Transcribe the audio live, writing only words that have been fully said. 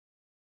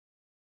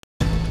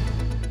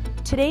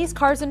Today's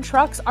cars and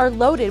trucks are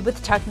loaded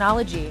with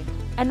technology,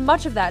 and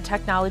much of that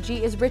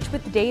technology is rich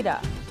with data.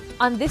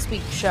 On this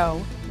week's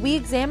show, we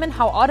examine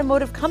how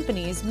automotive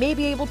companies may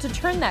be able to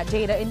turn that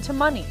data into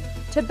money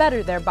to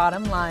better their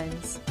bottom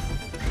lines.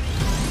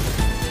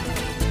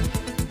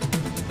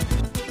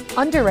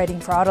 Underwriting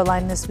for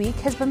Autoline this week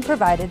has been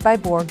provided by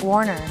Borg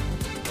Warner.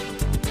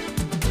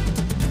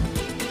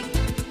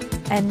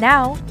 And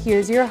now,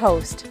 here's your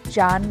host,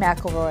 John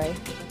McElroy.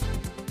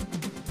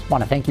 I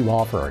want to thank you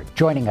all for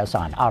joining us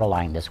on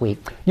Autoline this week.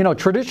 You know,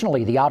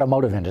 traditionally, the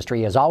automotive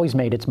industry has always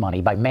made its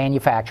money by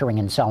manufacturing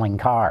and selling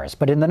cars.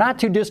 But in the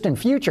not-too-distant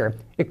future,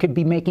 it could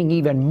be making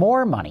even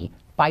more money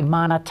by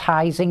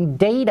monetizing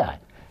data.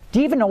 Do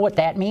you even know what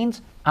that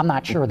means? I'm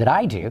not sure that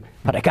I do,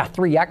 but I got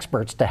three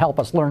experts to help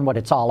us learn what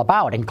it's all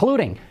about,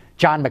 including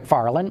John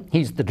McFarland.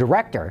 He's the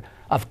director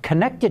of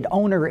Connected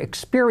Owner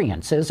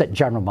Experiences at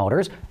General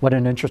Motors. What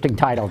an interesting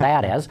title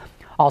that is.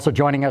 Also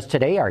joining us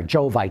today are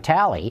Joe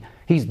Vitale.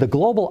 He's the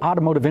global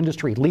automotive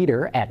industry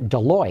leader at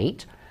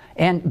Deloitte.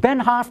 And Ben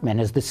Hoffman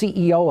is the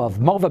CEO of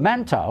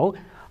Movimento,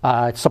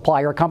 a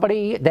supplier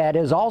company that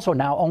is also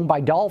now owned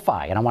by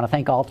Delphi. And I want to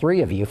thank all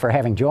three of you for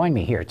having joined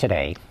me here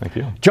today. Thank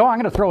you. Joe, I'm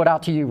going to throw it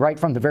out to you right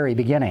from the very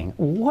beginning.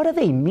 What do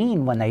they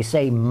mean when they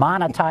say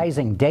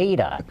monetizing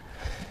data?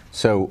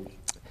 So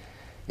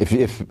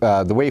if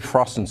the way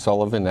Frost &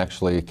 Sullivan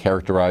actually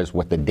characterized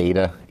what the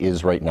data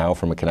is right now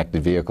from a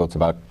connected vehicle, it's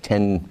about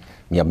 10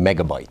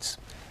 megabytes.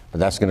 But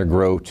that's going to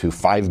grow to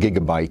 5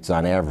 gigabytes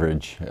on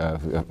average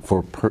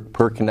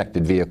per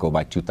connected vehicle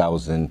by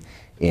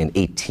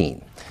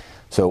 2018.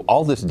 So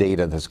all this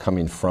data that's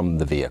coming from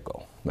the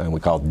vehicle, and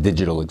we call it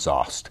digital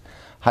exhaust,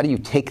 how do you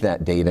take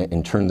that data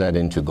and turn that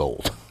into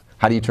gold?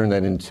 How do you turn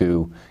that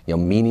into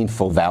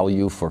meaningful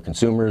value for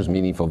consumers,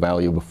 meaningful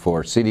value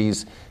for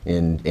cities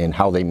in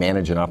how they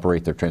manage and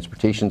operate their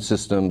transportation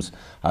systems?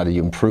 How do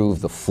you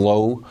improve the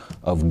flow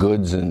of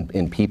goods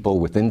and people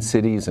within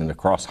cities and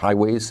across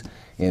highways?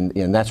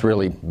 And that's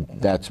really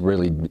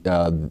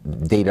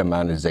data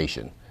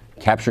monetization.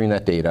 Capturing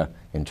that data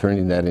and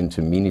turning that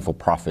into meaningful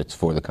profits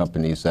for the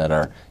companies that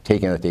are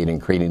taking that data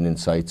and creating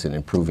insights and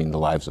improving the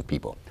lives of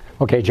people.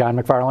 Okay, John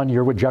McFarland,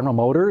 you're with General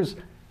Motors.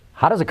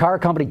 How does a car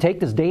company take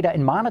this data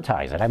and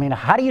monetize it? I mean,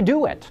 how do you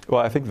do it?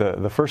 Well, I think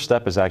the first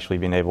step is actually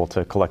being able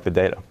to collect the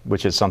data,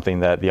 which is something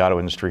that the auto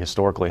industry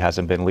historically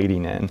hasn't been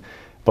leading in.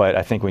 But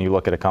I think when you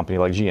look at a company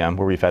like GM,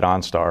 where we've had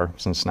OnStar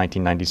since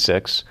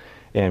 1996,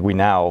 and we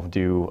now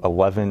do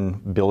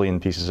 11 billion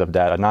pieces of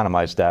data,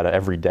 anonymized data,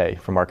 every day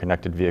from our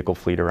connected vehicle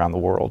fleet around the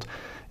world.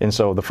 And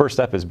so the first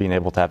step is being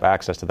able to have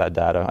access to that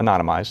data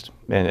anonymized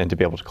and to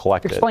be able to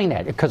collect it. Explain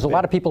that, because a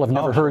lot of people have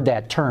never heard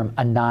that term,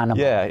 anonymized.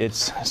 Yeah,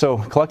 so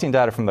collecting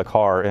data from the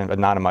car and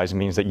anonymized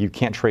means that you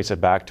can't trace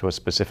it back to a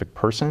specific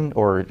person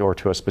or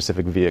to a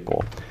specific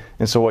vehicle.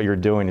 And so what you're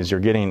doing is you're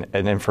getting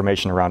an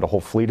information around a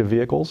whole fleet of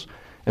vehicles.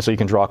 And so you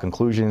can draw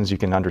conclusions, you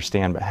can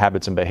understand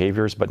habits and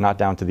behaviors, but not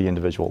down to the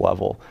individual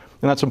level.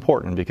 And that's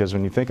important because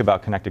when you think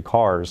about connected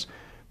cars,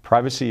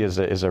 privacy is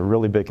a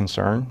really big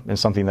concern and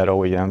something that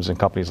OEMs and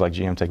companies like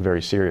GM take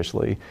very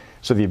seriously.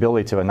 So the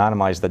ability to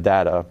anonymize the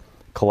data,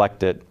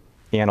 collect it,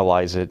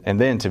 analyze it,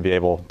 and then to be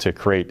able to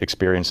create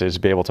experiences,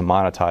 be able to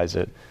monetize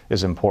it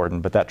is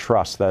important. But that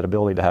trust, that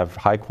ability to have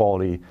high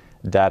quality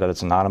data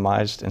that's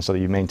anonymized and so that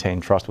you maintain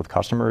trust with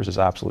customers is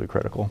absolutely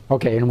critical.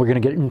 Okay, and we're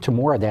going to get into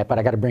more of that, but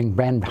I got to bring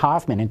Ben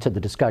Hoffman into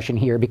the discussion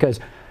here because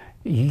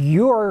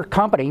your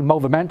company,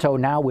 Movimento,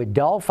 now with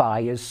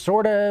Delphi, is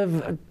sort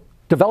of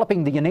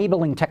developing the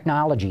enabling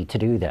technology to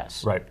do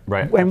this. Right.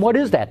 And what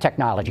is that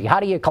technology?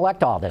 How do you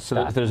collect all this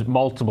stuff? There's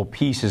multiple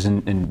pieces,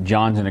 and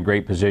John's in a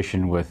great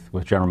position with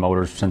General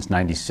Motors since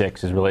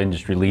 '96 as really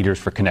industry leaders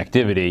for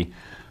connectivity.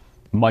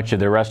 Much of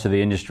the rest of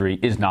the industry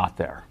is not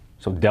there.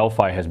 So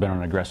Delphi has been on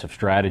an aggressive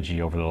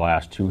strategy over the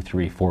last 2,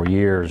 3, 4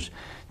 years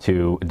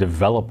to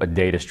develop a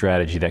data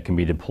strategy that can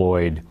be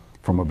deployed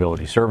for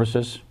mobility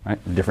services, right?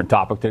 A different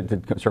topic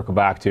to circle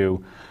back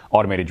to,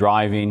 automated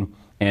driving,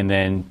 and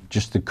then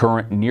just the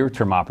current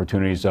near-term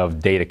opportunities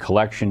of data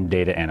collection,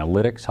 data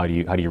analytics. How do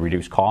you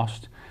reduce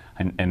cost?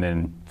 And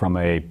then from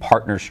a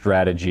partner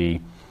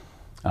strategy,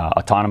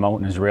 Autonomo,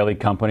 an Israeli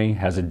company,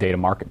 has a data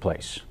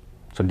marketplace.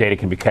 So data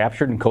can be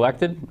captured and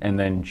collected and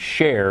then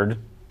shared,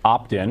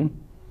 opt-in,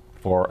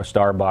 for a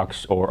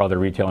Starbucks or other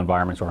retail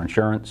environments or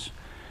insurance.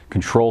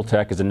 Control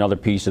Tech is another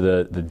piece of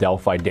the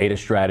Delphi data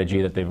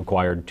strategy that they've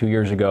acquired 2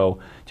 years ago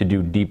to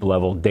do deep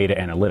level data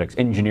analytics,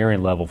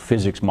 engineering level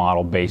physics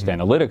model based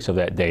analytics of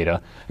that data.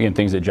 Again,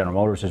 things that General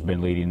Motors has been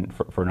leading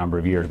for a number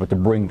of years, but to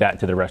bring that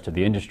to the rest of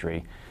the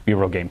industry, be a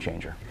real game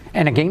changer.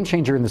 And a game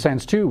changer in the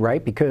sense too,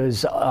 right?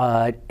 Because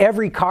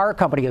every car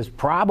company is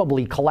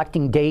probably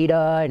collecting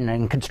data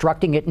and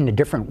constructing it in a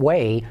different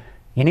way.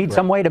 You need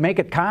some way to make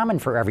it common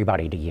for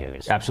everybody to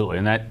use. Absolutely,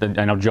 and that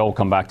I know Joe will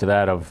come back to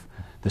that of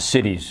the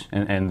cities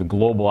and the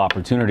global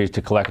opportunities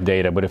to collect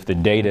data, but if the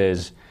data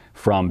is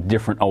from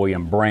different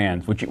OEM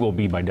brands, which it will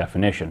be by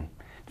definition,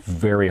 it's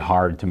very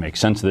hard to make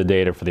sense of the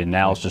data for the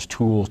analysis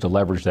tools to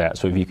leverage that.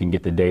 So if you can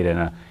get the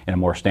data in a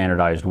more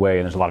standardized way,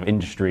 and there's a lot of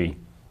industry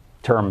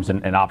terms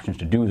and options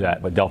to do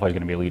that, but Delphi is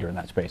going to be a leader in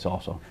that space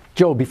also.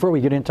 Joe, before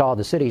we get into all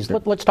the cities,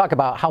 let's talk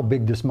about how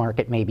big this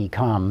market may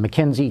become.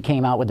 McKinsey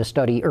came out with a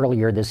study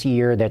earlier this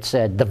year that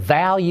said the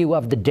value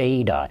of the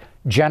data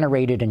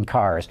generated in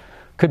cars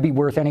could be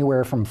worth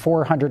anywhere from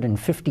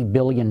 $450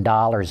 billion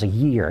a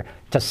year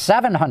to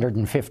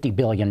 $750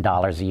 billion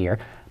a year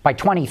by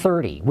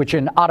 2030, which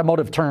in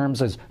automotive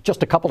terms is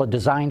just a couple of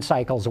design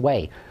cycles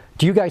away.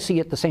 Do you guys see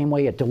it the same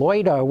way at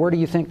Deloitte, or where do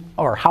you think,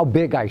 or how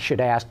big, I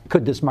should ask,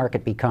 could this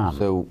market become?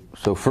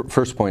 So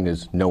first point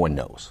is no one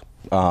knows.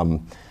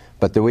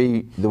 But the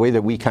way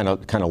that we kind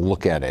of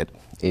look at it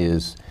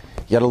is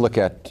you got to look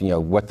at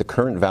what the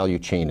current value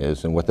chain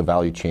is and what the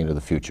value chain of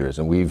the future is.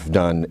 And we've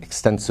done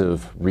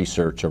extensive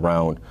research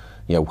around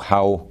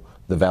how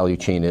the value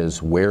chain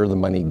is, where the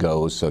money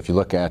goes. So if you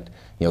look at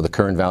the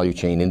current value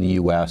chain in the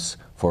U.S.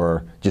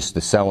 for just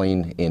the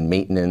selling and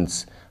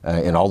maintenance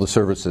and all the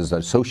services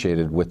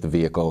associated with the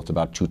vehicle, it's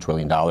about $2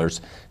 trillion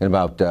and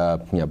about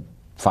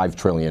 $5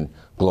 trillion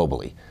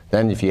globally.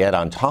 Then if you add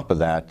on top of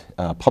that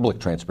public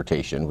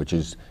transportation, which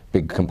is a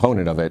big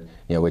component of it,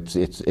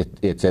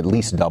 it's at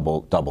least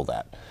double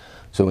that.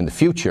 So in the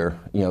future,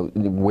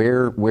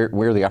 where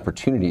the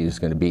opportunity is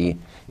going to be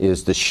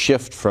is the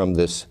shift from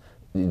this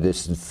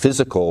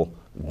physical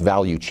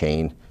value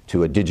chain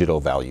to a digital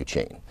value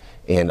chain.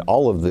 And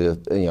all of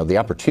the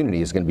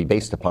opportunity is going to be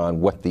based upon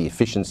what the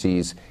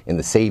efficiencies and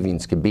the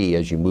savings could be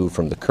as you move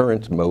from the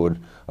current mode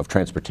of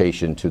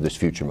transportation to this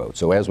future mode.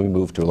 So as we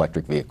move to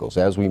electric vehicles,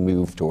 as we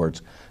move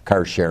towards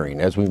car sharing,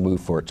 as we move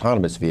for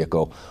autonomous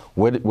vehicle,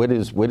 what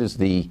is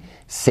the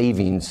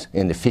savings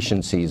and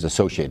efficiencies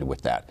associated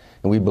with that?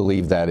 And we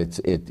believe that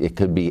it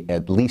could be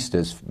at least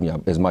as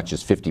much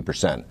as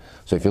 50%.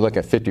 So if you look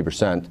at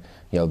 50%,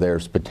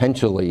 there's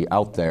potentially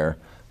out there.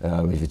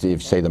 If you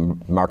say the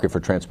market for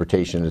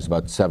transportation is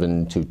about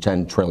 $7 to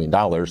 $10 trillion,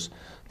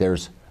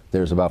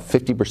 there's about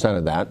 50%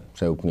 of that,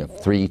 so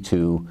 $3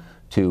 to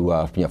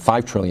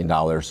 $5 trillion,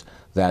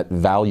 that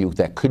value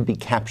that could be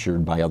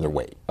captured by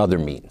other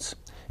means.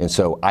 And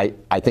so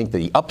I think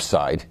the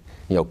upside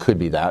could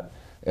be that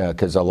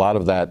because a lot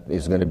of that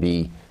is going to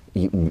be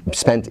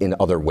spent in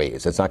other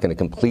ways. It's not going to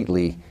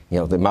completely,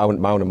 the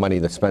amount of money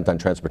that's spent on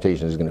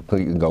transportation is going to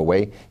completely go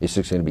away. It's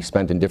just going to be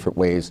spent in different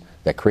ways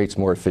that creates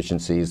more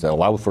efficiencies, that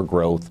allow for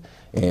growth,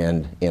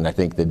 and I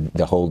think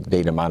the whole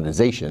data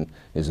monetization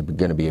is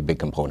going to be a big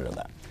component of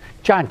that.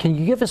 John, can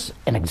you give us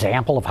an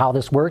example of how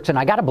this works? And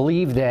I got to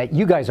believe that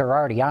you guys are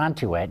already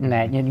onto it, and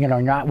that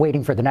you're not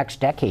waiting for the next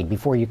decade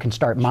before you can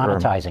start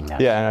monetizing that.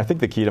 Yeah, and I think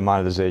the key to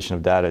monetization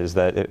of data is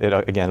that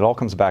it all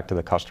comes back to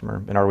the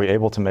customer. And are we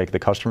able to make the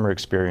customer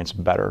experience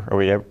better? Are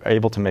we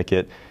able to make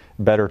it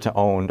better to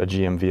own a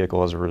GM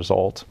vehicle as a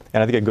result?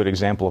 And I think a good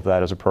example of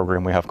that is a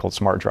program we have called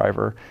Smart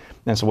Driver.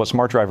 And so what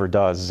Smart Driver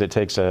does is it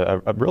takes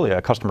really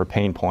a customer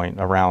pain point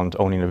around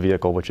owning a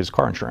vehicle, which is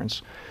car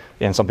insurance,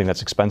 and something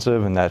that's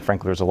expensive, and that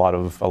frankly there's a lot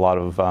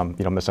of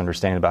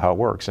misunderstanding about how it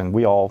works, and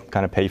we all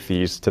kind of pay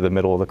fees to the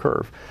middle of the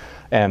curve.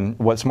 And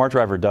what Smart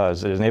Driver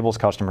does, it enables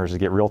customers to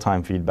get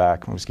real-time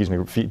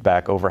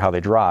feedback over how they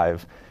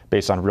drive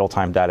based on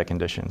real-time data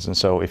conditions. And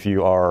so if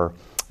you are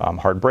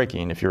hard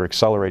braking, if you're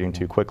accelerating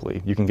too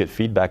quickly, you can get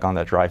feedback on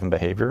that driving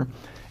behavior.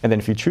 And then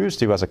if you choose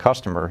to, as a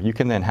customer, you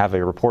can then have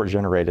a report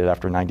generated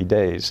after 90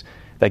 days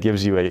that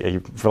gives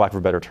you for lack of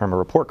a better term, a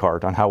report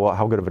card on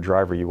how good of a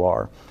driver you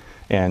are.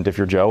 And if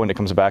you're Joe and it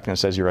comes back and it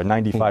says you're a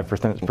 95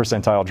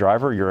 percentile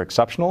driver, you're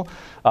exceptional,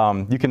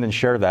 you can then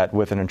share that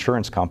with an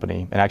insurance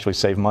company and actually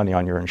save money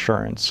on your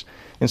insurance.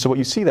 And so what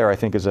you see there, I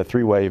think, is a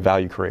three-way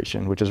value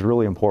creation, which is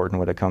really important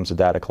when it comes to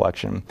data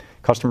collection.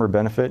 Customer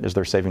benefit is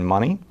they're saving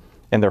money,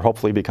 and they're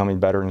hopefully becoming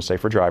better and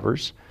safer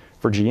drivers.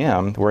 For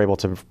GM, we're able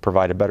to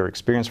provide a better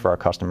experience for our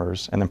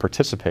customers and then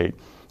participate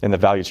in the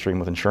value stream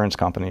with insurance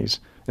companies.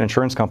 And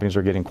insurance companies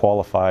are getting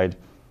qualified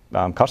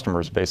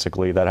customers,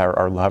 basically, that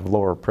have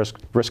lower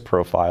risk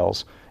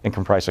profiles and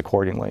can price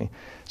accordingly.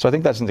 So I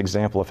think that's an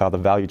example of how the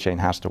value chain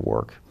has to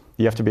work.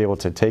 You have to be able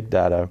to take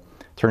data,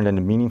 turn it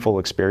into meaningful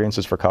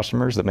experiences for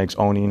customers that makes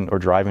owning or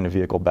driving a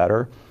vehicle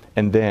better,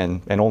 and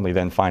only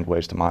then find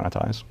ways to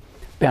monetize.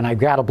 Ben, I've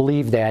got to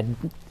believe that,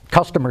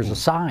 customers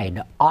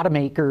aside,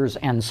 automakers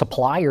and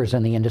suppliers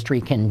in the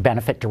industry can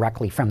benefit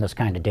directly from this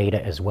kind of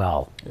data as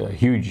well.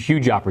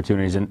 Huge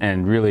opportunities,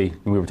 and really,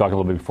 we were talking a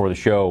little bit before the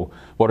show,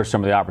 what are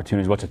some of the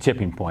opportunities? What's a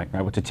tipping point,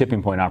 right? What's a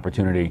tipping point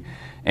opportunity?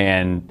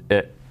 And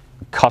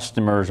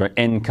customers or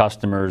end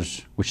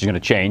customers, which is going to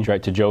change,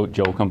 right? To Joe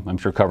I'm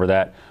sure cover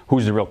that.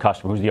 Who's the real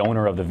customer? Who's the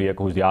owner of the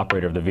vehicle? Who's the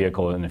operator of the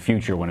vehicle in the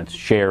future when it's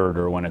shared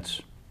or when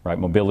it's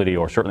mobility,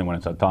 or certainly when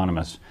it's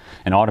autonomous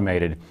and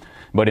automated?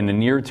 But in the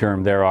near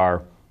term, there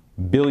are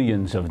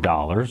billions of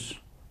dollars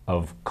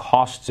of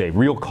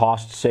real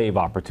cost save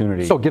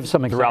opportunities. So give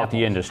some throughout examples.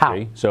 the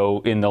industry. How?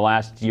 So in the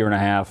last year and a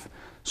half,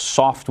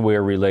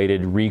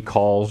 software-related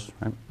recalls,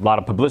 right? A lot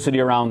of publicity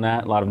around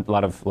that, a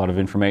lot of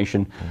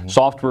information. Mm-hmm.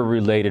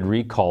 Software-related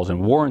recalls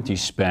and warranty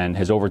spend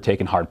has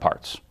overtaken hard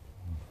parts.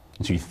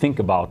 And so you think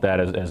about that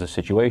as a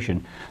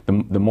situation,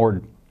 the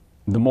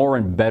more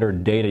and better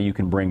data you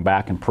can bring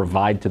back and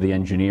provide to the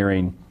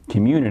engineering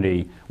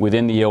community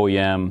within the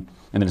OEM, and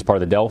then as part of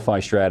the Delphi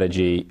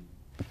strategy,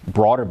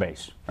 broader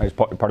base, right? As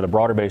part of the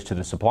broader base to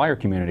the supplier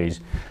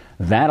communities,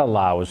 that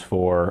allows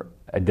for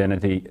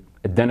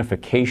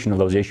identification of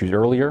those issues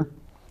earlier.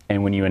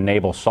 And when you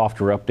enable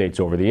software updates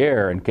over the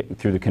air and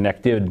through the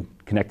connected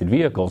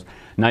vehicles,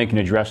 now you can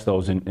address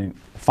those and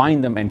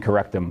find them and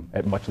correct them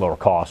at much lower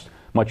cost,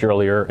 much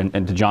earlier,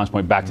 and to John's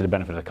point, back to the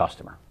benefit of the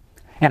customer.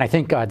 And I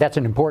think that's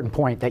an important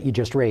point that you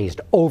just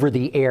raised,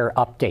 over-the-air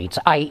updates,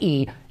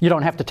 i.e. you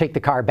don't have to take the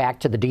car back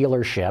to the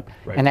dealership,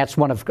 right. And that's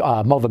one of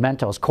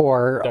Movimento's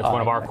core That's one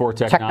of our core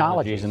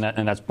technologies. And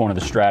that's one of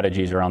the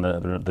strategies around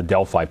the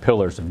Delphi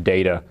pillars of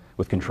data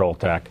with control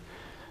tech,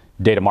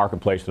 data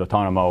marketplace with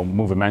Autonomo,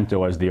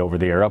 Movimento as the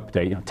over-the-air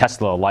update,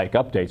 Tesla-like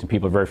updates, and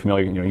people are very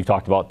familiar. You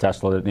talked about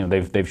Tesla.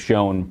 They've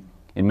shown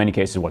in many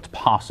cases what's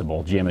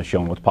possible. GM has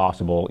shown what's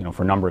possible,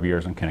 for a number of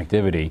years in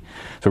connectivity.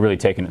 So really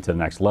taking it to the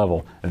next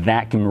level.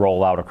 That can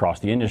roll out across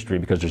the industry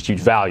because there's huge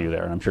value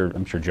there, and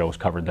I'm sure Joe's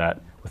covered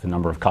that with a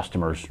number of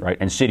customers, right,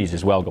 and cities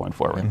as well going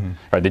forward. Mm-hmm.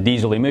 Right, the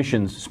diesel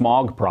emissions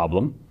smog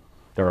problem.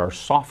 There are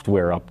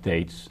software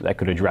updates that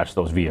could address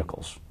those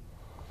vehicles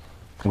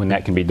when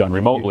that can be done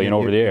remotely and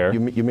over the air.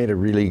 You made a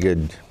really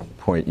good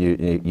point.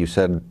 You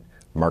said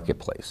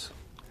marketplace.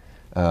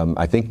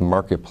 I think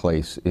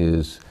marketplace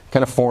is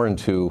kind of foreign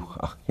to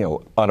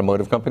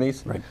automotive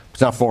companies. Right.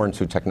 It's not foreign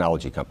to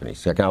technology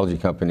companies. Technology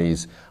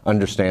companies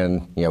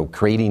understand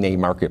creating a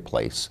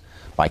marketplace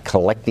by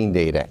collecting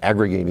data,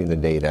 aggregating the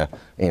data,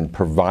 and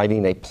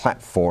providing a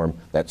platform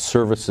that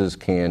services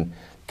can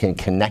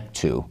connect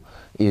to,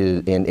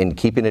 and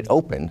keeping it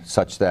open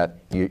such that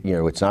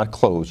it's not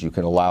closed. You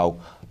can allow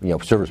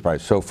service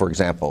providers. So, for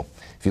example,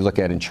 if you look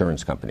at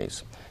insurance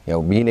companies,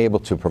 being able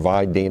to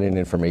provide data and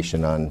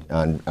information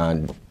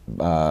on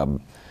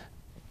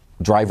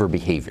driver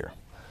behavior,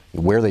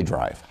 where they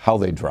drive, how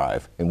they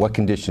drive, in what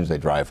conditions they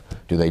drive.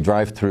 Do they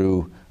drive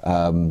through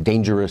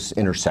dangerous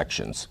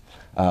intersections?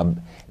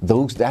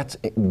 That's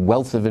a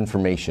wealth of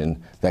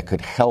information that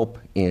could help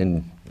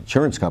in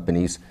insurance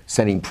companies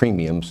setting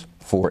premiums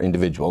for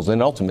individuals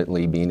and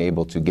ultimately being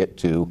able to get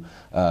to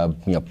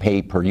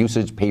pay per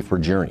usage, pay per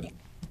journey,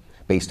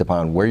 based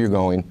upon where you're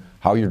going,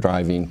 how you're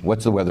driving,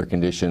 what's the weather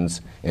conditions,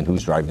 and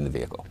who's driving the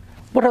vehicle.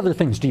 What other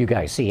things do you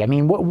guys see? I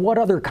mean, what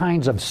other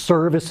kinds of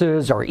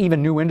services or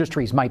even new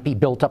industries might be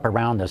built up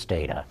around this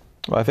data?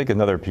 Well, I think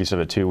another piece of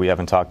it, too, we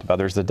haven't talked about.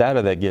 There's the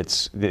data that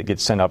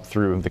gets sent up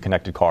through the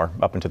connected car,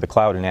 up into the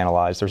cloud and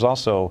analyzed. There's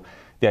also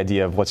the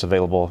idea of what's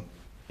available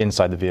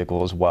inside the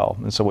vehicle as well.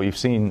 And so what you've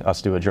seen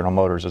us do at General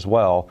Motors as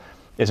well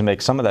is to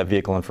make some of that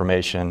vehicle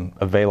information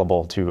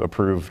available to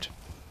approved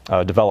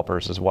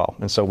developers as well.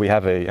 And so we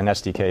have an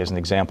SDK as an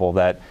example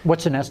that...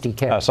 What's an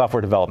SDK?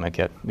 Software development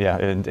kit, yeah.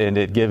 And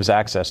it gives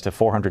access to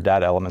 400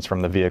 data elements from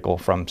the vehicle,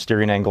 from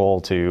steering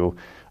angle to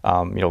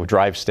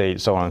drive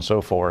state, so on and so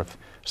forth,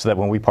 so that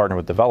when we partner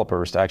with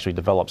developers to actually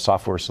develop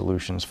software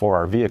solutions for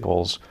our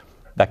vehicles,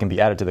 that can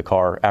be added to the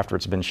car after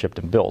it's been shipped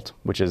and built,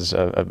 which is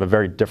a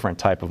very different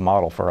type of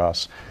model for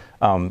us.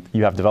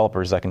 You have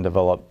developers that can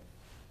develop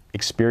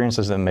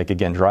experiences that make,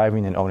 again,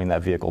 driving and owning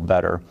that vehicle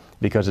better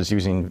because it's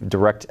using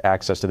direct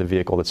access to the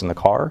vehicle that's in the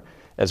car,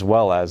 as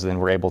well as then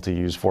we're able to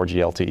use 4G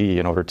LTE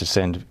in order to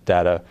send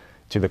data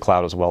to the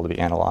cloud as well to be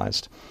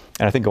analyzed.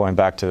 And I think going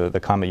back to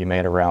the comment you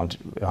made around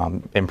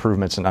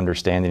improvements in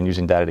understanding and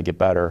using data to get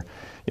better,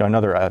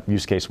 another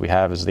use case we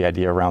have is the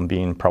idea around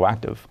being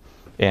proactive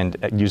and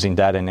using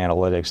data and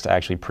analytics to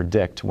actually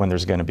predict when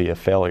there's going to be a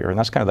failure. And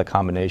that's kind of the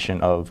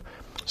combination of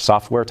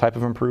software type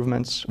of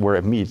improvements where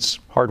it meets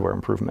hardware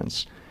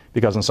improvements.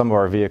 Because in some of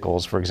our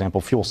vehicles, for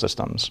example, fuel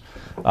systems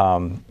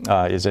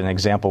is an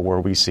example where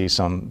we see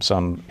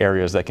some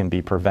areas that can be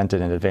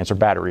prevented in advance, or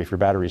battery, if your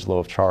battery is low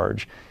of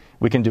charge.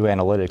 We can do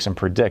analytics and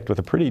predict with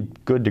a pretty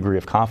good degree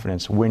of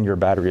confidence when your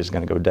battery is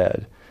going to go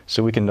dead.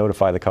 So we can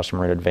notify the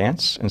customer in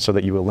advance, and so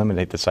that you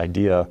eliminate this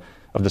idea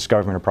of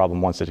discovering a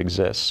problem once it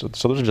exists.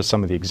 So those are just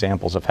some of the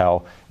examples of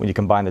how, when you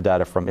combine the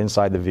data from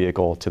inside the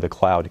vehicle to the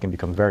cloud, it can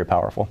become very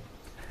powerful.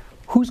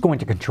 Who's going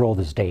to control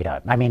this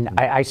data? I mean,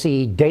 I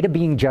see data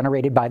being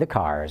generated by the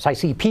cars. I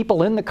see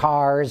people in the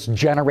cars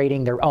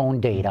generating their own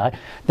data.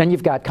 Then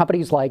you've got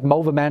companies like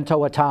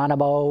Movimento,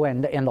 Autonomo,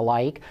 and the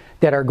like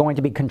that are going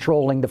to be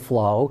controlling the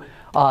flow.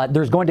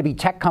 There's going to be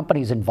tech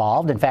companies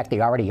involved. In fact,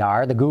 they already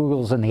are, the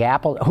Googles and the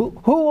Apple.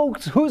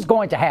 Who's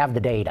going to have the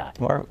data?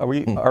 Well,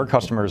 our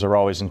customers are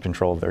always in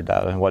control of their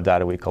data and what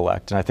data we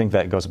collect. And I think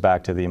that goes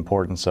back to the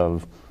importance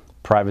of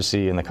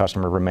privacy and the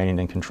customer remaining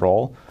in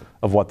control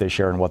of what they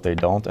share and what they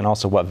don't, and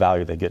also what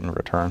value they get in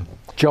return.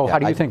 Joe, how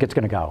do you think it's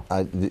going to go?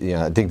 I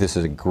think this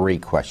is a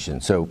great question.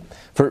 So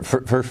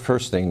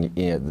first thing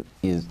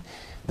is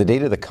the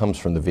data that comes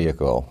from the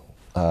vehicle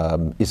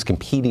is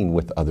competing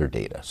with other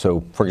data.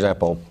 So, for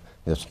example,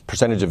 the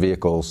percentage of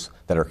vehicles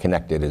that are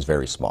connected is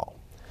very small.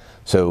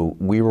 So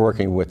we were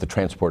working with the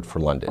Transport for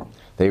London.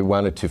 They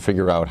wanted to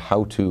figure out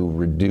how to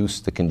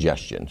reduce the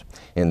congestion,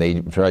 and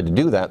they tried to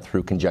do that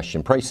through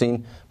congestion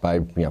pricing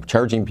by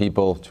charging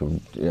people for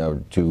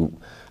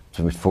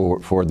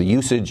the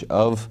usage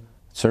of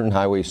certain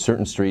highways,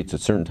 certain streets, at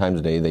certain times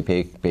of day, they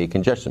pay a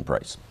congestion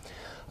price.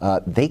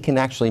 They can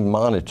actually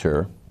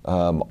monitor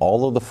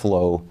all of the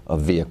flow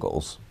of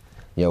vehicles,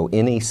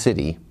 in a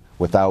city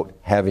without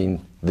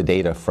having the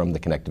data from the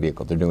connected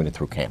vehicle. They're doing it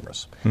through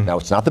cameras. Now,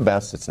 it's not the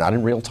best, it's not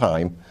in real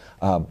time,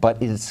 but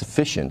it is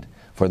sufficient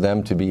for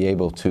them to be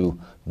able to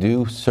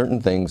do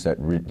certain things that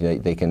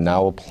they can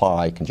now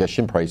apply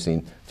congestion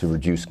pricing to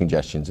reduce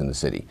congestions in the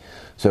city.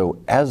 So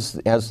as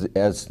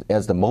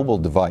the mobile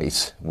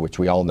device, which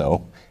we all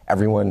know,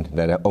 everyone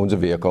that owns a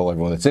vehicle,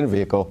 everyone that's in a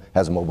vehicle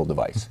has a mobile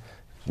device.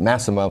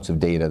 Mass amounts of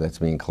data that's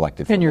being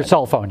collected. In your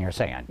cell phone, you're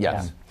saying?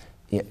 Yes.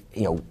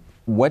 Yeah.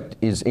 What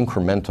is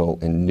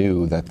incremental and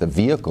new that the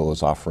vehicle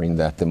is offering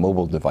that the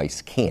mobile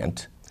device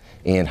can't,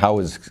 and how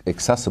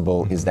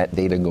accessible is that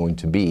data going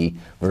to be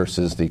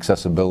versus the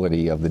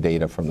accessibility of the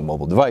data from the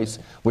mobile device,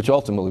 which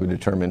ultimately would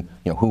determine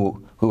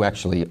who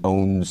actually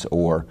owns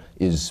or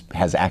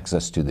has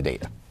access to the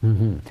data.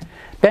 Mm-hmm.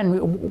 Ben,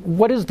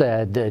 what is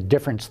the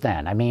difference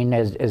then? I mean,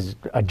 as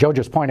Joe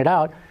just pointed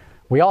out,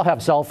 we all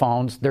have cell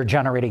phones. They're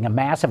generating a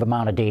massive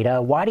amount of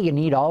data. Why do you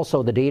need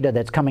also the data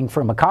that's coming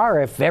from a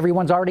car if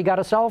everyone's already got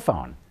a cell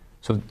phone?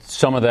 So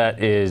some of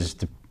that is,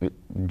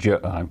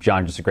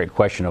 John, just a great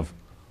question of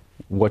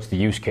what's the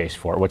use case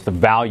for it? What's the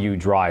value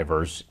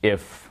drivers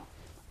if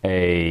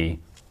a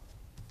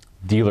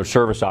dealer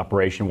service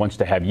operation wants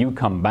to have you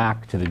come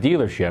back to the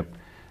dealership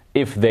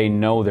if they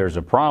know there's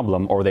a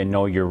problem or they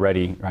know you're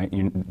ready, right?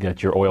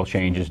 That your oil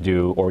change is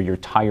due or your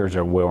tires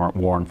are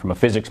worn from a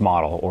physics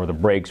model or the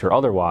brakes or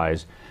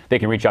otherwise, they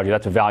can reach out to you.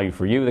 That's a value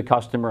for you, the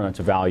customer, and that's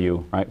a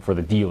value, right, for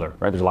the dealer,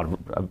 right? There's a lot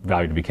of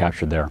value to be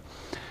captured there.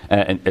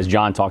 And as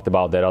John talked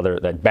about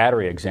that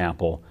battery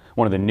example,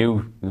 one of the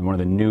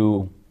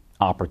new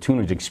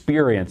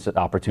experience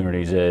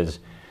opportunities is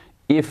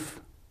if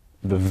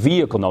the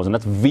vehicle knows, and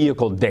that's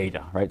vehicle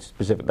data, right?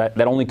 Specific.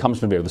 That only comes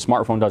from the vehicle. The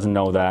smartphone doesn't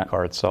know that.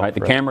 Car itself, right?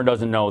 The camera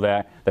doesn't know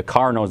that. The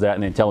car knows that,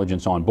 and the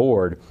intelligence on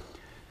board.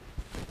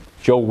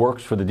 Joe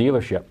works for the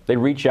dealership. They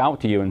reach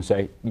out to you and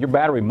say, your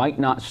battery might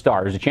not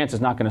start. There's a chance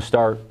it's not going to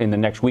start in the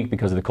next week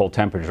because of the cold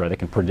temperatures, right? They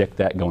can predict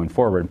that going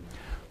forward.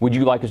 Would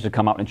you like us to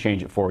come out and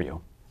change it for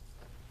you?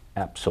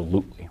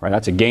 Absolutely, right?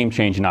 That's a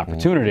game-changing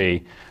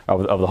opportunity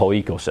of the whole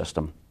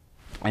ecosystem.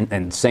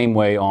 And same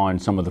way on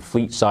some of the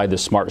fleet side, the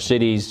smart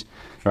cities,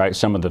 right?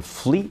 Some of the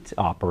fleet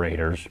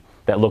operators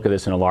that look at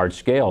this in a large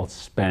scale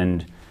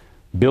spend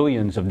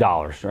billions of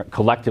dollars, right,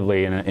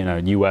 collectively in a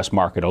U.S.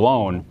 market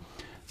alone.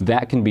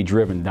 That can be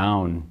driven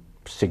down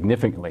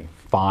significantly,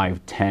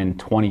 5, 10,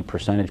 20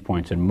 percentage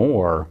points and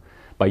more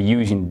by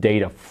using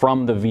data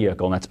from the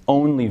vehicle, and that's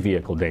only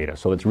vehicle data.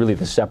 So it's really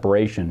the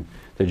separation,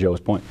 to Joe's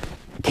point.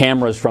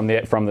 Cameras from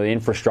the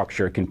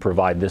infrastructure can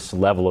provide this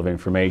level of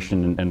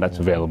information, and that's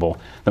available.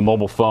 The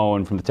mobile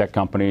phone from the tech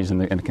companies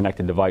and the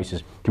connected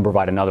devices can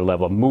provide another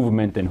level of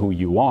movement and who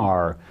you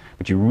are,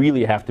 but you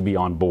really have to be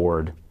on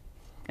board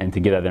and to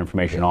get that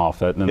information off.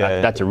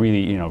 That's a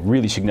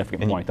really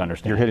significant point to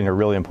understand. You're hitting a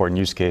really important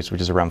use case,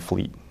 which is around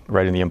fleet,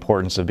 right? And the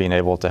importance of being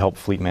able to help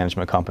fleet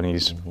management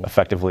companies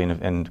effectively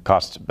and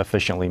cost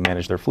efficiently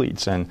manage their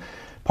fleets. And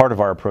part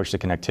of our approach to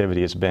connectivity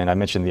has been, I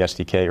mentioned the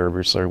SDK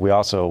earlier, we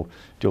also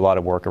do a lot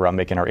of work around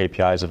making our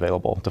APIs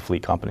available to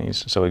fleet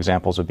companies. So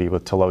examples would be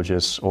with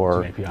Telogis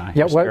or API.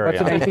 Yeah, what's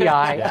an API?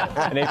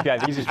 An API,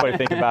 the easiest way to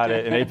think about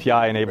it, an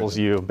API enables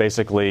you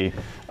basically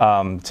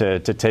to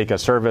take a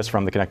service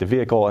from the connected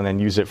vehicle and then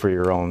use it for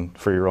your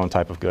own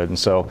type of good. And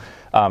so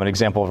an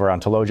example of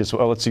around Telogis,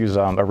 let's use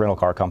a rental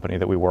car company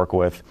that we work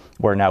with,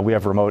 where now we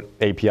have remote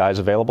APIs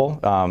available,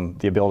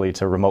 the ability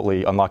to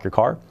remotely unlock your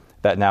car,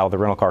 that now the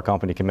rental car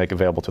company can make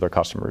available to their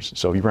customers.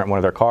 So you rent one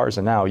of their cars,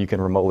 and now you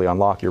can remotely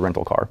unlock your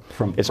rental car.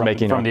 From the app.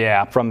 From the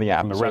app. From the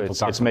so rental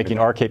car it's making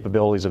our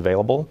capabilities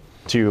available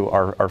to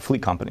our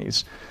fleet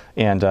companies.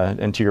 And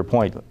to your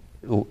point,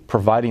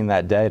 providing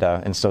that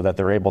data and so that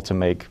they're able to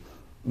make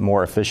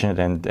more efficient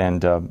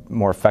and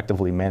more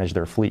effectively manage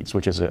their fleets,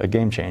 which is a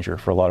game changer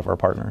for a lot of our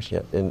partners.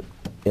 Yeah,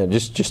 and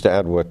just to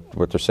add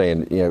what they're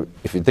saying,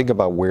 if you think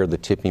about where the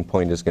tipping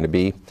point is going to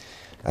be,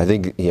 I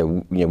think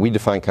we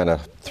define kind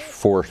of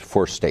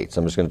four states.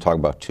 I'm just going to talk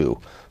about two.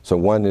 So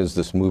one is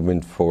this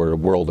movement for a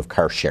world of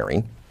car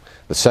sharing.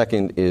 The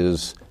second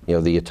is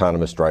the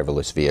autonomous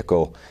driverless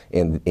vehicle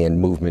and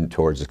movement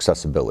towards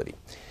accessibility.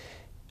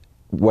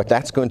 What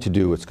that's going to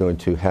do, it's going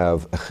to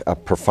have a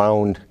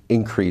profound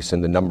increase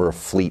in the number of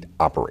fleet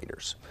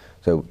operators.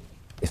 So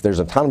if there's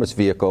an autonomous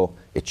vehicle,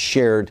 it's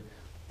shared.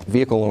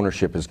 Vehicle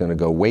ownership is going to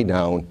go way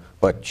down,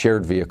 but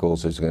shared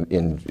vehicles is going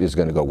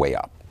to go way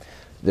up.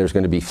 There's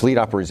going to be fleet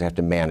operators that have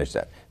to manage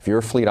that. If you're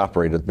a fleet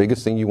operator, the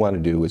biggest thing you want to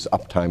do is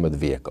uptime of the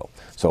vehicle.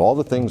 So all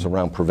the things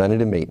around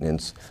preventative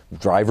maintenance,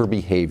 driver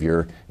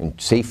behavior, and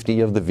safety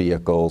of the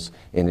vehicles,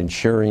 and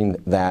ensuring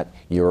that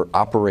you're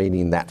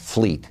operating that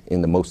fleet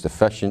in the most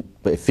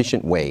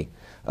efficient way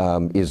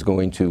is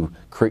going to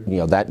create,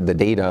 the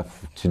data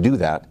to do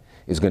that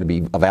is going to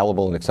be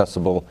available and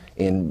accessible,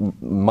 and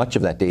much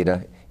of that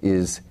data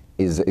is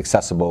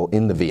accessible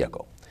in the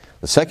vehicle.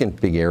 The second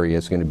big area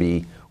is going to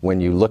be when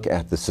you look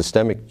at the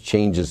systemic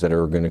changes that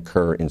are going to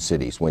occur in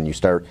cities, when you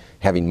start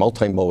having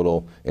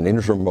multimodal and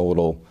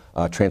intermodal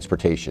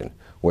transportation,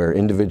 where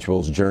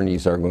individuals'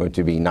 journeys are going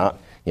to be not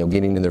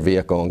getting in their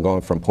vehicle and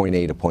going from point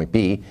A to point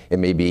B. It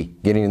may be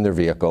getting in their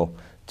vehicle,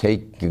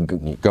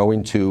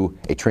 going to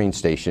a train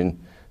station,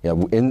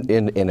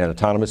 in an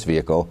autonomous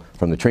vehicle,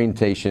 from the train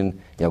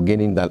station,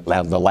 getting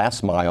the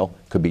last mile.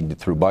 Could be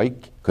through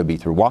bike, could be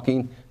through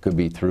walking, could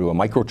be through a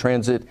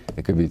microtransit,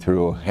 it could be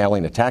through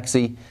hailing a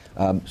taxi.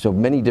 So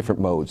many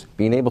different modes.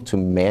 Being able to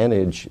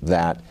manage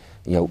that,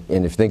 and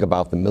if you think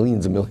about the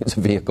millions and millions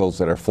of vehicles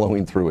that are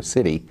flowing through a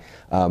city,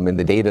 and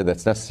the data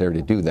that's necessary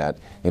to do that,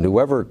 and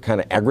whoever kind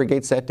of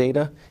aggregates that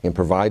data and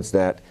provides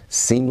that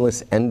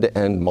seamless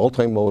end-to-end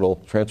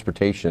multimodal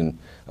transportation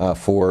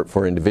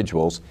for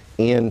individuals,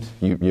 and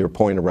your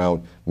point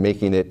around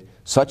making it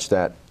such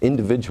that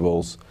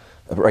individuals,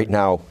 right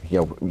now,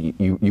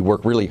 you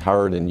work really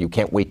hard and you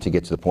can't wait to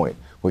get to the point.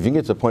 Well, if you can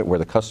get to the point where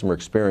the customer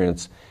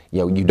experience,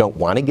 you don't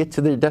want to get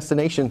to their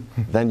destination,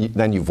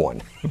 then you've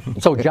won.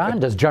 So, John,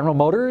 does General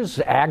Motors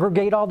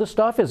aggregate all this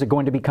stuff? Is it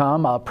going to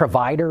become a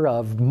provider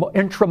of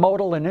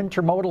intramodal and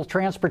intermodal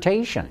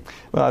transportation?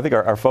 Well, I think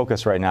our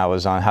focus right now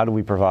is on how do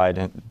we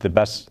provide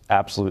the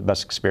absolute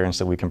best experience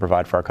that we can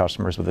provide for our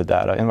customers with the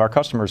data. And our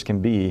customers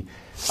can be,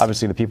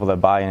 obviously, the people that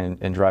buy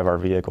and drive our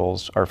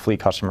vehicles. Our fleet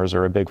customers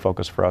are a big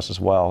focus for us as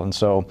well. And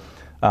so,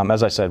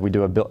 as I said, we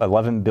do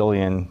 11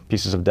 billion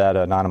pieces of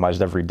data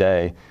anonymized every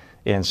day.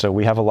 And so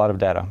we have a lot of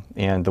data,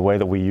 and the way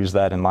that we use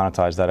that and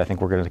monetize that, I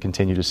think we're going to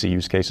continue to see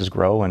use cases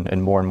grow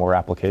and more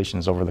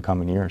applications over the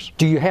coming years.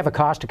 Do you have a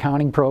cost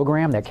accounting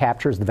program that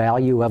captures the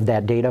value of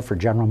that data for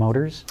General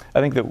Motors?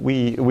 I think that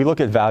we look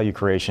at value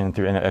creation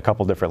through in a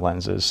couple different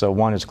lenses. So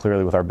one is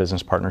clearly with our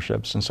business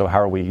partnerships, and so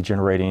how are we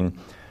generating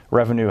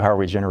revenue, how are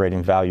we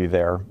generating value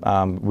there?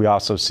 We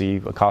also see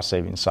a cost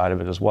savings side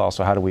of it as well.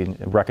 So how do we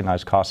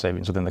recognize cost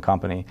savings within the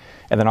company?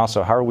 And then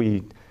also, how are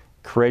we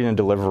creating and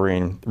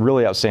delivering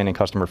really outstanding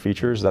customer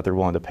features that they're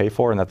willing to pay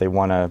for and that they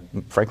want to,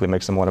 frankly,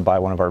 makes them want to buy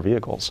one of our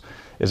vehicles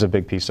is a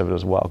big piece of it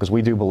as well. Because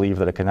we do believe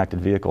that a connected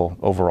vehicle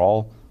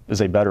overall is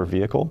a better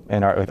vehicle,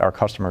 and our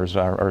customers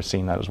are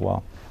seeing that as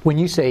well. When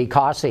you say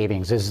cost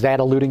savings, is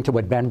that alluding to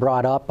what Ben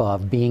brought up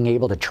of being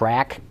able to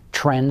track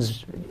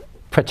trends,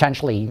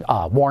 potentially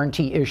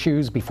warranty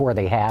issues before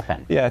they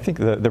happen? Yeah, I think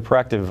the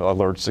proactive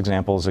alerts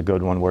example is a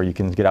good one where you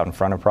can get out in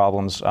front of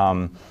problems.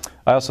 I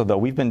also, though,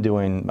 we've been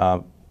doing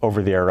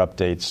over-the-air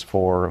updates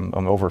for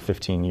over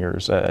 15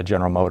 years at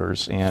General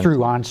Motors. And through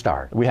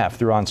OnStar? We have,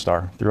 through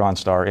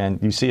OnStar.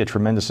 And you see a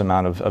tremendous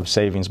amount of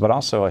savings, but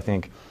also I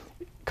think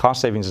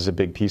cost savings is a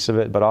big piece of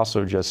it, but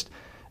also just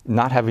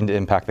not having to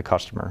impact the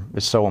customer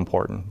is so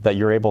important, that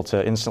you're able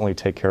to instantly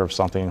take care of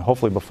something,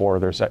 hopefully before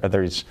there's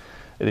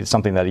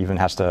something that even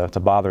has to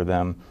bother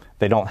them.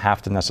 They don't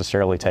have to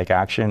necessarily take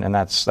action, and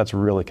that's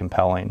really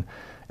compelling.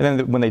 And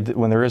then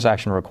when there is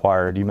action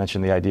required, you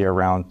mentioned the idea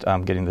around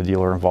getting the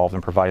dealer involved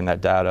and providing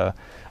that data.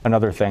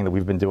 Another thing that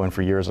we've been doing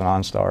for years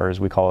on OnStar is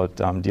we call it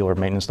dealer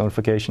maintenance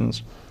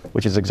notifications,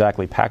 which is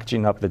exactly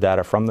packaging up the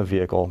data from the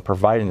vehicle,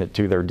 providing it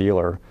to their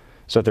dealer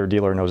so that their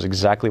dealer knows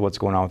exactly what's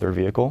going on with their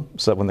vehicle,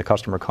 so that when the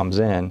customer comes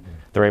in,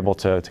 they're able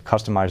to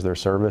customize their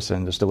service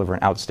and just deliver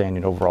an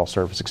outstanding overall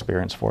service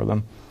experience for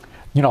them.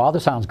 All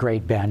this sounds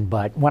great, Ben,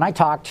 but when I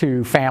talk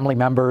to family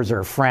members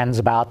or friends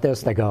about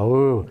this, they go,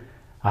 ooh,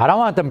 I don't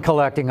want them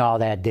collecting all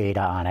that data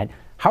on it.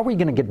 How are we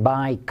going to get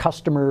by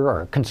customer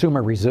or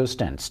consumer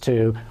resistance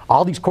to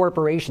all these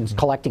corporations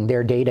collecting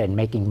their data and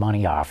making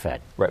money off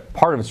it? Right.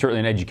 Part of it's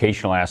certainly an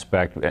educational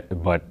aspect,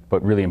 but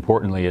really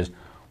importantly is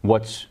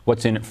what's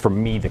in it for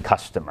me, the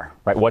customer,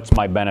 right? What's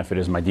my benefit?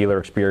 Is my dealer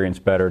experience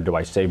better? Do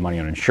I save money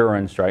on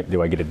insurance, right?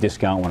 Do I get a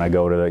discount when I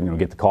go to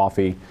get the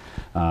coffee?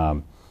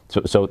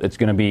 So it's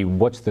going to be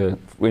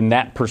in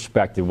that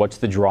perspective, what's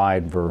the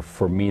driver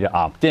for me to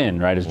opt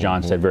in, right? As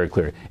John said very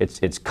clearly,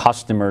 it's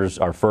customers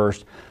are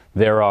first.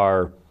 There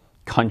are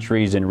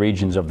countries and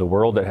regions of the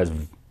world that has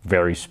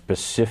very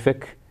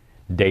specific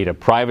data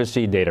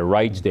privacy, data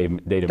rights, data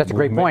That's a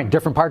great point.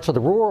 Different parts of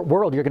the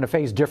world, you're going to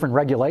face different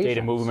regulations.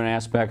 Data movement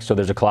aspects. So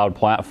there's a cloud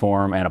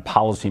platform and a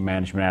policy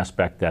management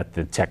aspect that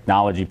the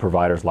technology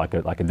providers like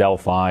a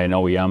Delphi and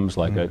OEMs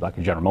like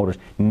a General Motors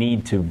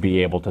need to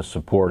be able to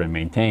support and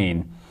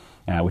maintain.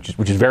 Which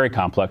is very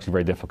complex and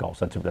very difficult.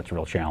 So that's a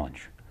real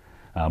challenge.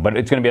 But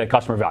it's going to be a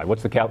customer value.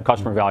 What's the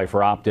customer value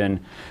for opt-in?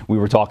 We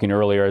were talking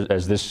earlier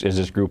as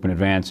this group in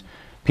advance.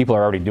 People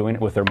are already doing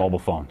it with their mobile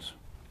phones.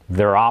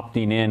 They're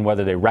opting in,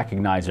 whether they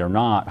recognize it or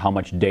not, how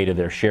much data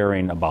they're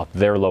sharing about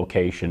their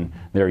location,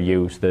 their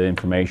use, the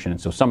information.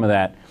 And so some of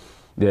that,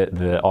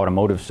 the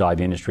automotive side of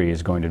the industry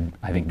is going to,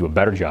 I think, do a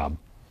better job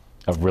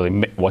of really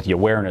what the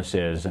awareness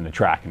is and the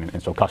tracking,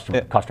 and so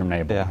customer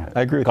enablement. Yeah,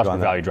 I agree with you on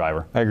that. Customer value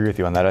driver. I agree with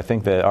you on that. I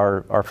think that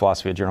our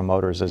philosophy at General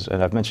Motors is,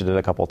 and I've mentioned it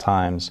a couple of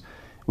times,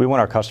 we want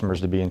our customers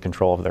to be in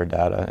control of their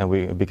data,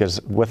 and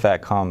because with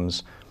that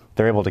comes,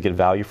 they're able to get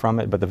value from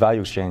it, but the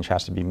value exchange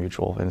has to be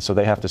mutual, and so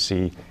they have to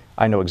see,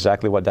 I know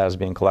exactly what data is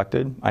being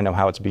collected, I know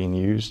how it's being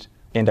used,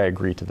 and I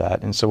agree to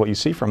that. And so what you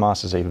see from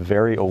us is a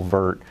very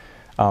overt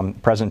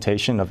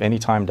presentation of any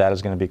time data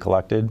is going to be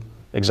collected,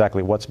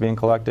 exactly what's being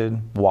collected,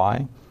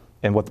 why,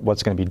 and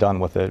what's going to be done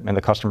with it. And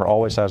the customer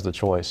always has the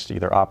choice to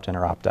either opt in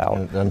or opt out.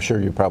 And I'm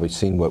sure you've probably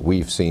seen what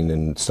we've seen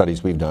in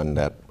studies we've done,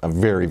 that a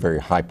very, very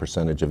high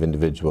percentage of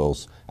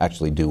individuals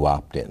actually do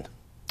opt in.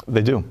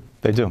 They do.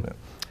 They do.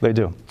 They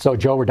do. So,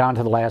 Joe, we're down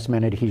to the last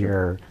minute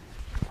here.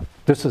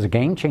 This is a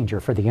game changer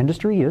for the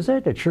industry, is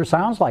it? It sure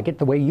sounds like it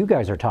the way you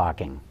guys are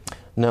talking.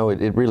 No,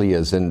 it really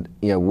is. And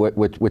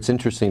what's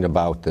interesting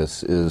about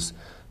this is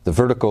the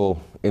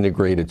vertical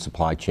integrated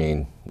supply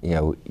chain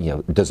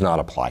does not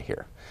apply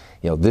here.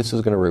 This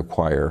is going to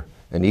require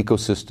an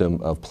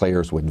ecosystem of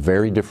players with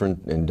very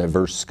different and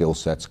diverse skill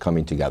sets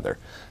coming together,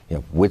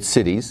 with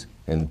cities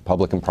and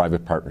public and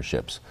private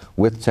partnerships,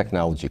 with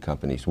technology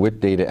companies, with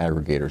data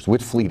aggregators,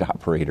 with fleet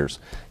operators,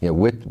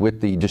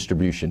 with the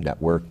distribution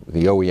network,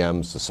 the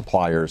OEMs, the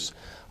suppliers,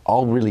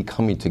 all really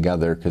coming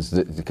together because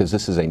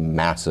this is a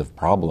massive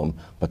problem,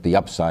 but the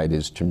upside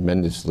is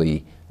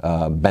tremendously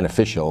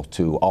beneficial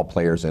to all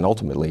players, and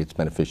ultimately it's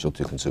beneficial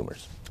to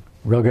consumers.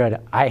 Real good.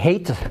 I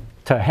hate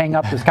to hang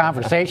up this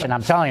conversation.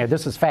 I'm telling you,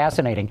 this is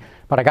fascinating.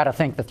 But I got to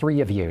thank the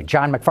three of you.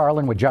 John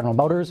McFarland with General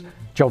Motors,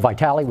 Joe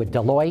Vitale with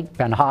Deloitte,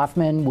 Ben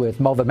Hoffman with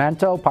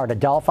Movimento, part of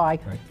Delphi.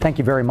 Right. Thank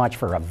you very much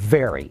for a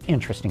very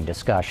interesting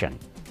discussion.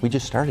 We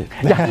just started.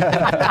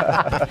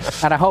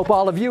 And I hope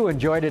all of you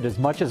enjoyed it as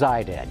much as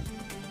I did.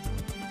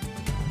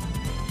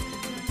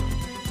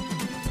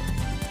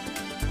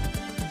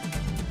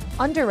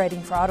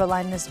 Underwriting for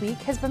Autoline this week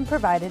has been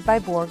provided by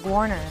Borg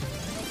Warner.